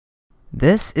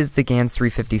This is the Gans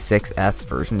 356S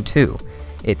version 2.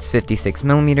 It's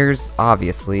 56mm,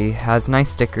 obviously, has nice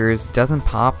stickers, doesn't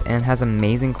pop, and has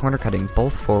amazing corner cutting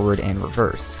both forward and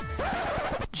reverse.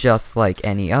 Just like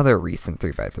any other recent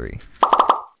 3x3.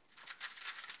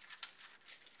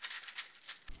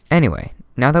 Anyway,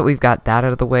 now that we've got that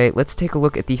out of the way, let's take a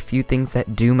look at the few things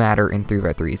that do matter in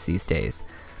 3x3s these days.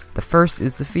 The first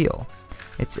is the feel.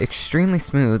 It's extremely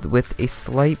smooth with a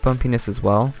slight bumpiness as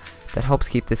well that helps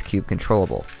keep this cube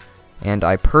controllable, and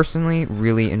I personally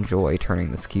really enjoy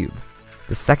turning this cube.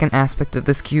 The second aspect of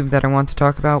this cube that I want to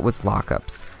talk about was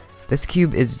lockups. This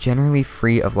cube is generally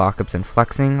free of lockups and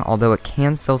flexing, although it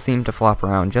can still seem to flop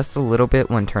around just a little bit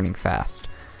when turning fast.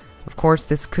 Of course,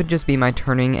 this could just be my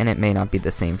turning and it may not be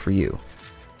the same for you.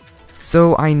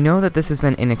 So I know that this has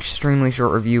been an extremely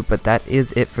short review, but that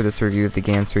is it for this review of the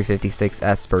Gans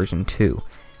 356S version 2.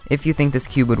 If you think this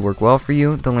cube would work well for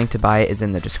you, the link to buy it is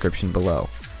in the description below.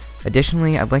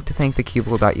 Additionally, I'd like to thank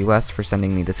thecubicle.us for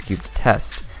sending me this cube to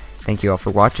test. Thank you all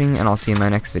for watching, and I'll see you in my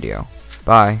next video.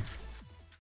 Bye!